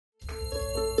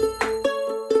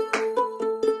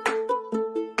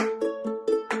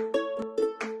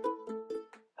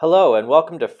Hello and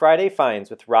welcome to Friday Finds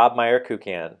with Rob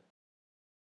Meyer-Kukan.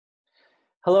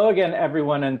 Hello again,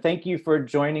 everyone, and thank you for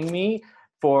joining me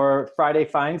for Friday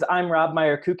Finds. I'm Rob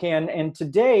Meyer-Kukan, and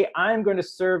today I'm going to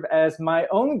serve as my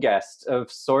own guest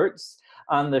of sorts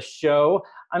on the show.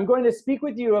 I'm going to speak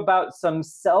with you about some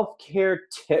self-care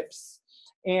tips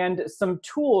and some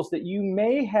tools that you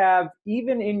may have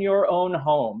even in your own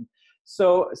home.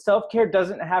 So self-care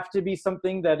doesn't have to be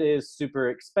something that is super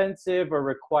expensive or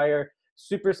require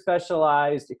super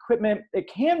specialized equipment. It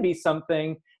can be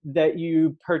something that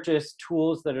you purchase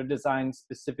tools that are designed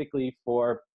specifically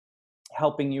for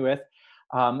helping you with.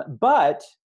 But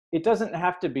it doesn't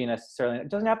have to be necessarily, it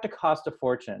doesn't have to cost a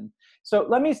fortune. So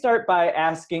let me start by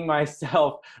asking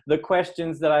myself the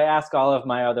questions that I ask all of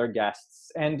my other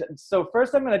guests. And so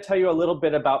first I'm going to tell you a little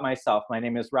bit about myself. My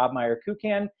name is Rob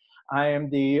Meyer-Kukan. I am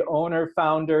the owner,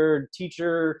 founder,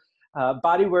 teacher,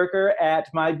 body worker at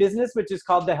my business, which is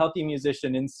called the Healthy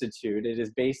Musician Institute. It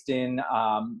is based in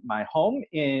my home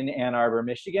in Ann Arbor,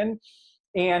 Michigan.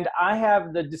 And I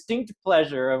have the distinct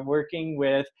pleasure of working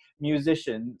with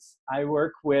musicians. I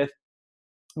work with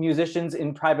musicians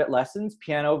in private lessons,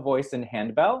 piano, voice, and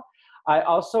handbell. I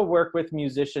also work with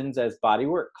musicians as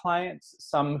bodywork clients,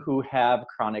 some who have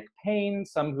chronic pain,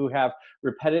 some who have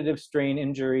repetitive strain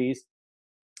injuries.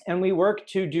 And we work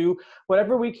to do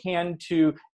whatever we can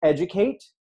to educate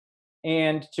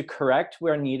and to correct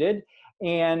where needed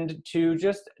and to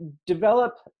just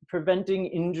develop preventing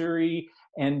injury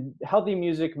and healthy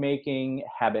music making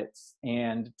habits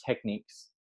and techniques.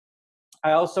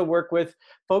 I also work with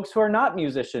folks who are not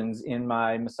musicians in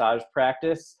my massage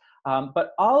practice,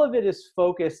 but all of it is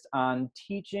focused on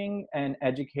teaching and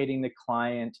educating the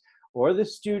client or the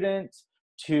student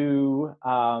to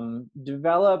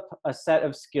develop a set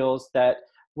of skills that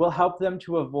will help them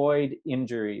to avoid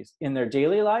injuries in their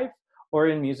daily life or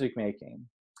in music making.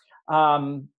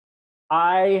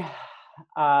 I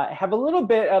have a little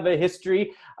bit of a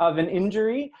history of an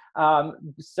injury.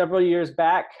 Several years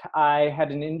back, I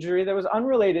had an injury that was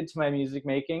unrelated to my music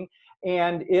making,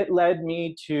 and it led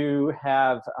me to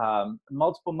have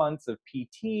multiple months of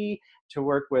PT, to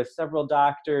work with several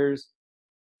doctors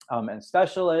and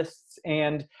specialists.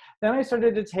 And then I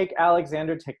started to take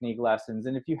Alexander Technique lessons.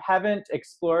 And if you haven't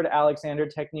explored Alexander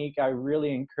Technique, I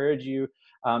really encourage you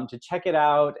to check it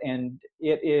out. And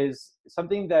it is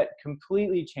something that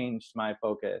completely changed my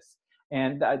focus.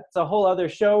 And that's a whole other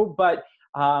show, but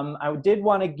I did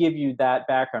want to give you that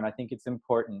background. I think it's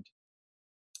important.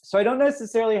 So I don't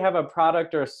necessarily have a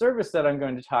product or a service that I'm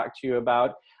going to talk to you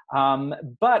about,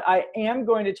 but I am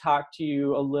going to talk to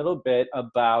you a little bit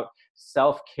about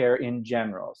self-care in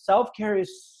general. Self-care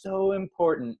is so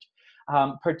important,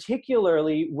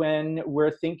 particularly when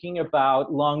we're thinking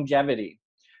about longevity.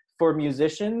 For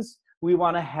musicians, we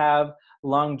want to have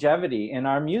longevity in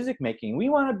our music making. We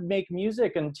want to make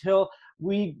music until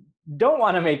we don't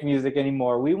want to make music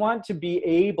anymore. We want to be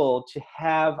able to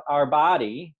have our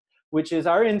body, which is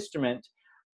our instrument,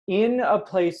 in a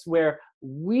place where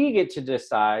we get to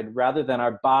decide rather than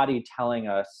our body telling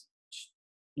us,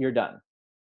 you're done.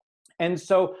 And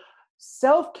so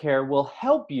self-care will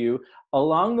help you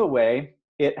along the way.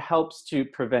 It helps to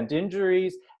prevent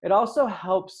injuries. It also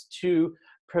helps to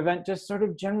prevent just sort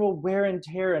of general wear and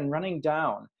tear and running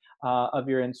down of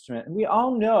your instrument. And we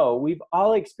all know, we've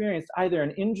all experienced either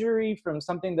an injury from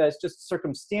something that's just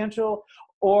circumstantial,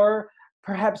 or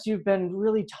perhaps you've been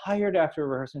really tired after a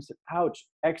rehearsal and said, ouch,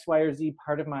 X, Y, or Z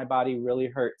part of my body really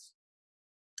hurts.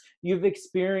 You've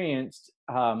experienced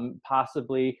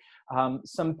possibly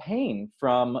some pain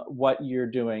from what you're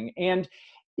doing. And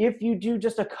if you do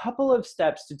just a couple of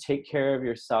steps to take care of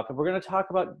yourself, if we're going to talk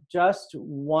about just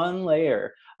one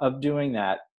layer of doing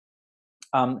that,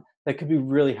 that could be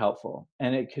really helpful.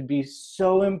 And it could be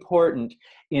so important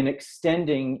in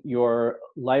extending your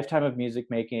lifetime of music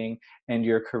making and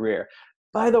your career.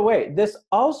 By the way, this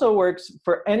also works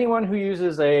for anyone who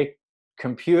uses a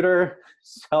computer,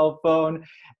 cell phone,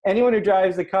 anyone who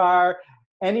drives a car,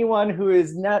 anyone who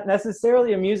is not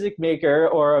necessarily a music maker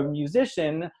or a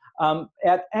musician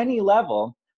at any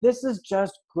level. This is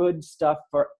just good stuff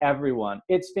for everyone.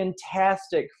 It's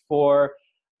fantastic for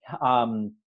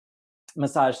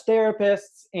massage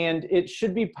therapists, and it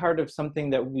should be part of something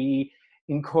that we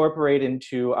incorporate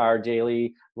into our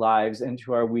daily lives,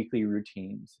 into our weekly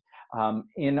routines.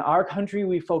 In our country,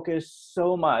 we focus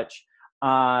so much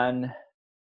on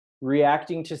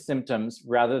reacting to symptoms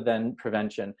rather than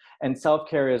prevention. And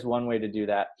self-care is one way to do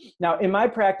that. Now, in my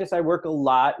practice, I work a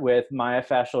lot with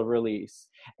myofascial release.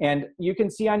 And you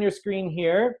can see on your screen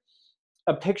here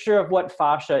a picture of what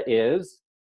fascia is.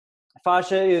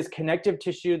 Fascia is connective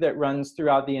tissue that runs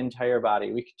throughout the entire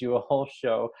body. We could do a whole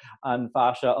show on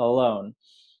fascia alone.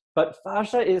 But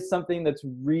fascia is something that's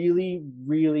really,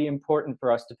 really important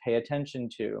for us to pay attention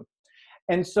to.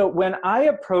 And so when I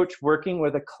approach working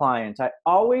with a client, I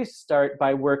always start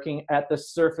by working at the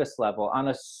surface level, on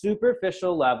a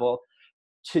superficial level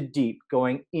to deep,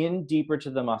 going in deeper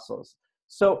to the muscles.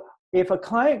 So if a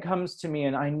client comes to me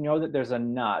and I know that there's a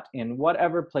knot in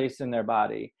whatever place in their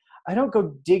body, I don't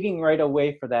go digging right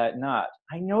away for that knot.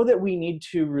 I know that we need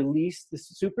to release the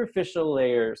superficial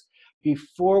layers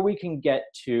before we can get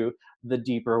to the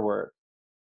deeper work.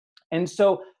 And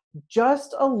so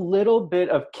just a little bit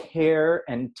of care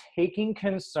and taking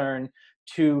concern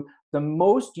to the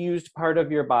most used part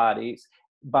of your bodies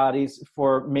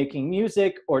for making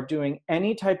music or doing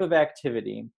any type of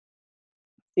activity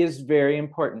is very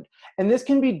important. And this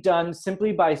can be done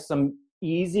simply by some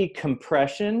easy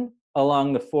compression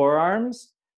along the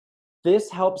forearms. This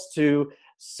helps to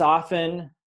soften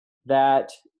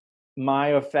that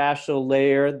myofascial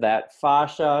layer, that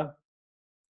fascia,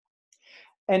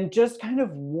 and just kind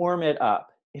of warm it up.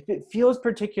 If it feels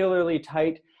particularly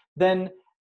tight, then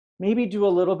maybe do a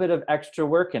little bit of extra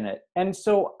work in it. And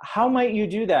so how might you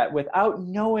do that without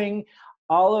knowing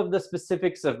all of the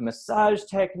specifics of massage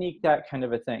technique, that kind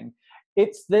of a thing?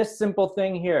 It's this simple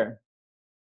thing here,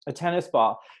 a tennis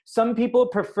ball. Some people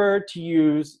prefer to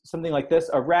use something like this,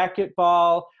 a racket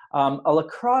ball. A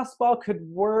lacrosse ball could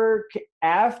work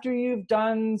after you've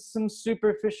done some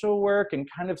superficial work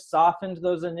and kind of softened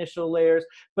those initial layers,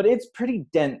 but it's pretty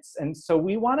dense. And so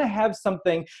we want to have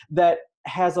something that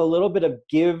has a little bit of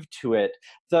give to it.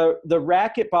 The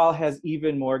racquetball has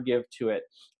even more give to it.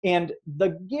 And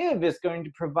the give is going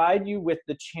to provide you with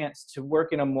the chance to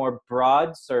work in a more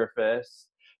broad surface,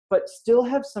 but still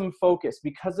have some focus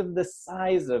because of the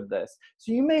size of this.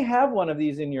 So you may have one of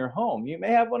these in your home. You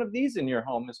may have one of these in your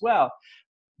home as well.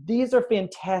 These are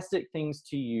fantastic things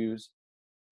to use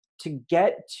to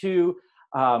get to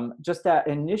just that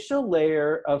initial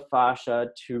layer of fascia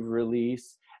to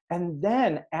release. And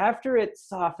then after it's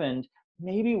softened,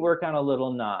 maybe work on a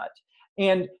little knot.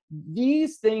 And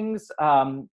these things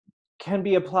can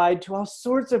be applied to all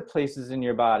sorts of places in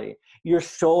your body. Your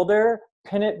shoulder,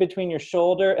 pin it between your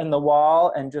shoulder and the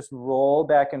wall and just roll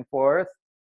back and forth.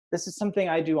 This is something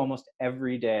I do almost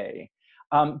every day.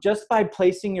 Just by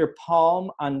placing your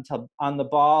palm on the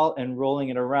ball and rolling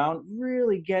it around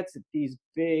really gets at these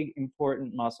big,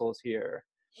 important muscles here.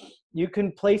 You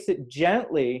can place it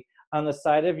gently on the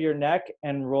side of your neck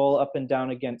and roll up and down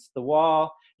against the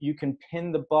wall. You can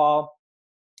pin the ball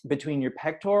between your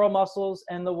pectoral muscles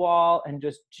and the wall and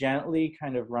just gently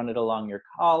kind of run it along your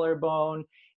collarbone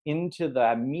into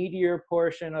the meatier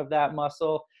portion of that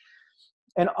muscle.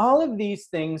 And all of these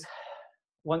things,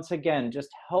 once again, just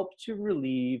help to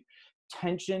relieve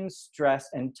tension, stress,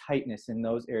 and tightness in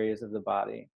those areas of the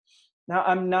body. Now,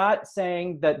 I'm not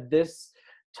saying that this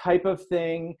type of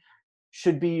thing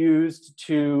should be used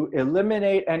to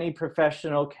eliminate any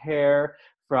professional care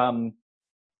from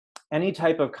any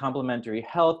type of complementary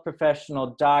health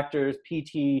professional, doctors,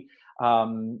 PT,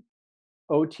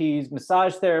 OTs,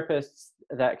 massage therapists,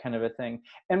 that kind of a thing.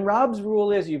 And Rob's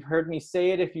rule is, you've heard me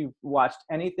say it if you've watched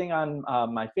anything on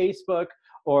my Facebook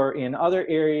or in other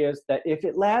areas, that if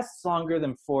it lasts longer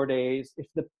than 4 days, if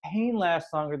the pain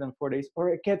lasts longer than 4 days, or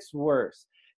it gets worse,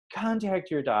 contact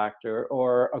your doctor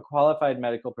or a qualified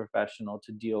medical professional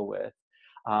to deal with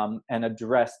and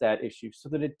address that issue so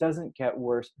that it doesn't get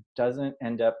worse, doesn't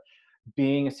end up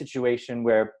being a situation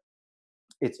where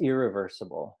it's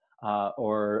irreversible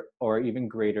or even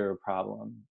greater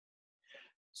problem.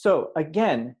 So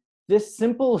again, this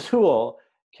simple tool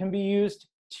can be used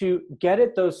to get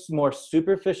at those more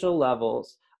superficial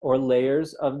levels or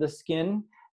layers of the skin,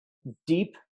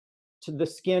 deep to the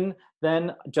skin,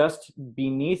 then just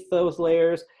beneath those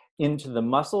layers into the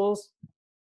muscles,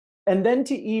 and then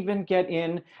to even get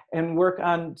in and work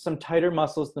on some tighter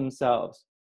muscles themselves.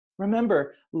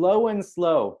 Remember, low and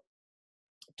slow.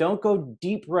 Don't go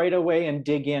deep right away and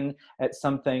dig in at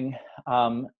something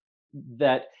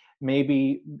that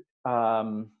maybe,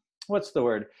 what's the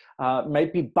word,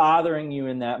 might be bothering you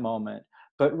in that moment,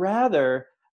 but rather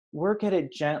work at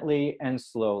it gently and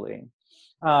slowly.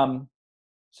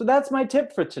 So that's my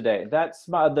tip for today. That's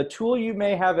the tool you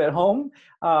may have at home.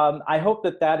 I hope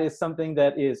that that is something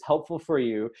that is helpful for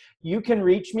you. You can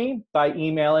reach me by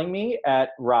emailing me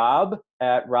at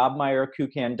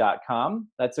rob@robmeyer-kukan.com.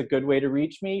 That's a good way to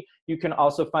reach me. You can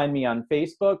also find me on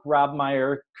Facebook, Rob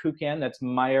Meyer-Kukan. That's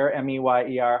Meyer,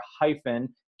 M-E-Y-E-R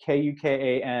hyphen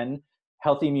K-U-K-A-N,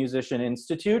 Healthy Musician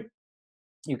Institute.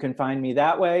 You can find me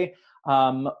that way.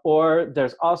 Or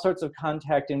there's all sorts of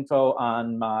contact info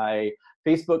on my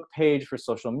Facebook page for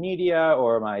social media,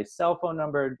 or my cell phone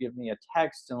number. Give me a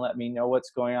text and let me know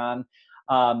what's going on.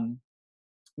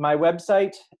 My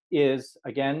website is,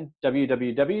 again,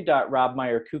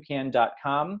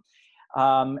 www.robmeyerkukan.com.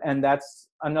 And that's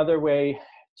another way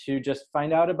to just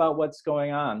find out about what's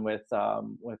going on with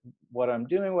what I'm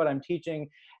doing, what I'm teaching,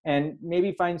 and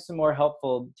maybe find some more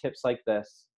helpful tips like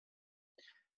this.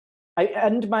 I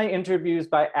end my interviews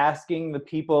by asking the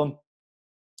people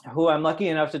who I'm lucky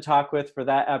enough to talk with for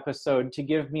that episode to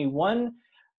give me one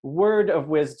word of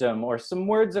wisdom, or some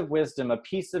words of wisdom, a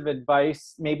piece of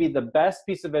advice, maybe the best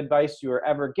piece of advice you were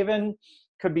ever given.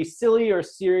 Could be silly or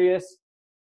serious.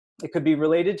 It could be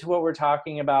related to what we're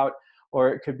talking about, or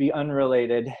it could be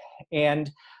unrelated. And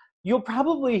you'll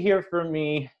probably hear from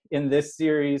me in this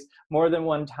series more than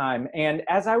one time. And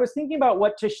as I was thinking about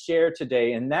what to share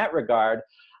today in that regard,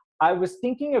 I was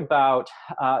thinking about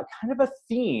kind of a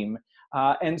theme.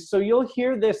 And so you'll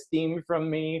hear this theme from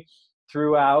me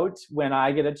throughout when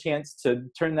I get a chance to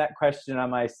turn that question on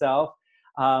myself.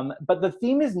 But the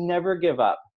theme is never give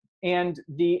up. And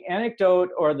the anecdote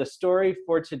or the story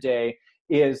for today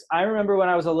is, I remember when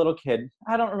I was a little kid.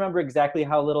 I don't remember exactly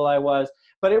how little I was,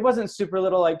 but it wasn't super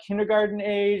little, like kindergarten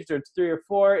aged or 3 or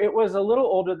 4. It was a little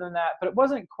older than that, but it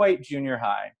wasn't quite junior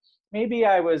high. Maybe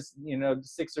I was,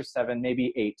 6 or 7,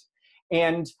 maybe 8.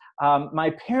 And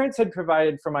my parents had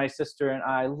provided for my sister and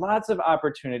I lots of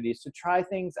opportunities to try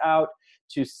things out,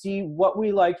 to see what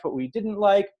we liked, what we didn't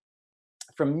like,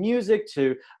 from music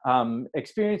to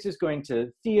experiences going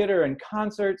to theater and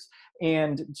concerts,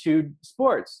 and to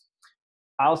sports.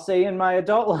 I'll say in my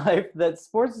adult life that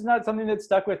sports is not something that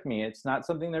stuck with me. It's not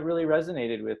something that really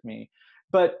resonated with me.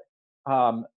 But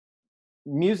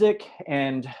music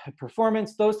and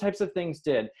performance, those types of things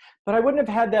did. But I wouldn't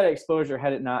have had that exposure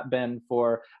had it not been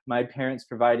for my parents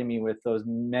providing me with those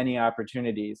many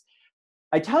opportunities.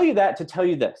 I tell you that to tell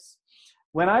you this.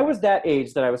 When I was that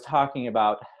age that I was talking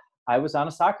about, I was on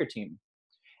a soccer team.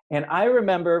 And I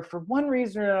remember, for one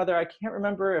reason or another, I can't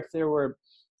remember if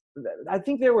I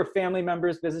think there were family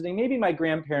members visiting, maybe my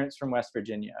grandparents from West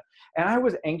Virginia. And I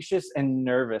was anxious and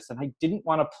nervous, and I didn't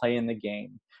want to play in the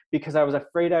game because I was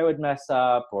afraid I would mess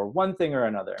up or one thing or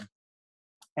another.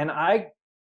 And I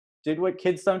did what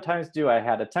kids sometimes do. I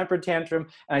had a temper tantrum,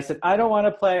 and I said, I don't want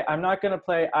to play. I'm not going to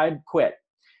play. I'd quit.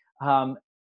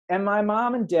 And my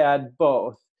mom and dad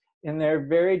both, in their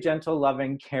very gentle,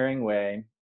 loving, caring way,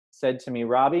 said to me,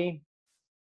 Robbie,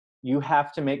 you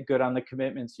have to make good on the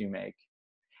commitments you make.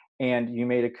 And you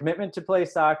made a commitment to play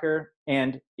soccer.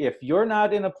 And if you're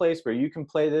not in a place where you can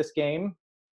play this game,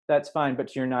 that's fine,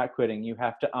 but you're not quitting. You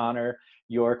have to honor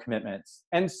your commitments.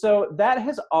 And so that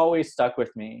has always stuck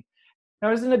with me. Now,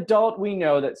 as an adult, we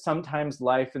know that sometimes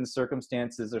life and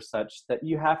circumstances are such that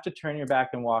you have to turn your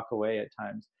back and walk away at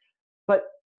times. But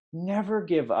never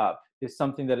give up is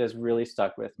something that has really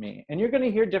stuck with me. And you're going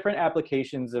to hear different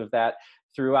applications of that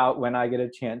throughout when I get a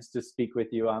chance to speak with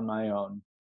you on my own.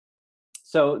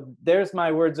 So there's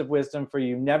my words of wisdom for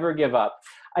you. Never give up.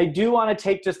 I do want to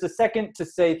take just a second to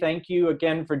say thank you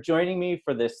again for joining me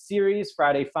for this series,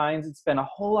 Friday Finds. It's been a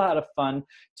whole lot of fun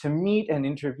to meet and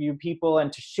interview people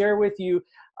and to share with you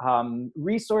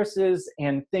resources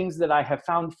and things that I have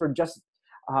found for just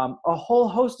a whole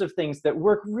host of things that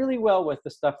work really well with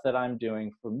the stuff that I'm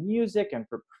doing for music and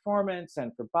for performance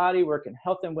and for body work and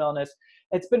health and wellness.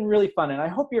 It's been really fun, and I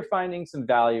hope you're finding some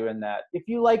value in that. If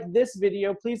you like this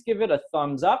video, please give it a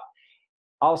thumbs up.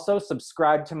 Also,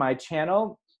 subscribe to my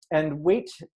channel and wait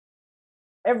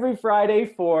every Friday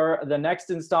for the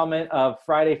next installment of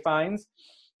Friday Finds.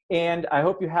 And I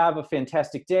hope you have a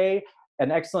fantastic day,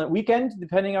 an excellent weekend,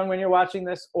 depending on when you're watching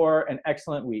this, or an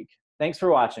excellent week. Thanks for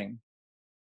watching.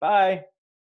 Bye.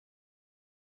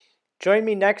 Join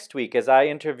me next week as I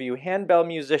interview handbell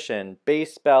musician,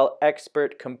 bass bell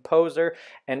expert, composer,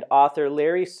 and author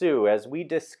Larry Sue as we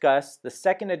discuss the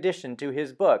second edition to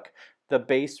his book, The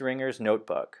Bass Ringer's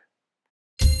Notebook.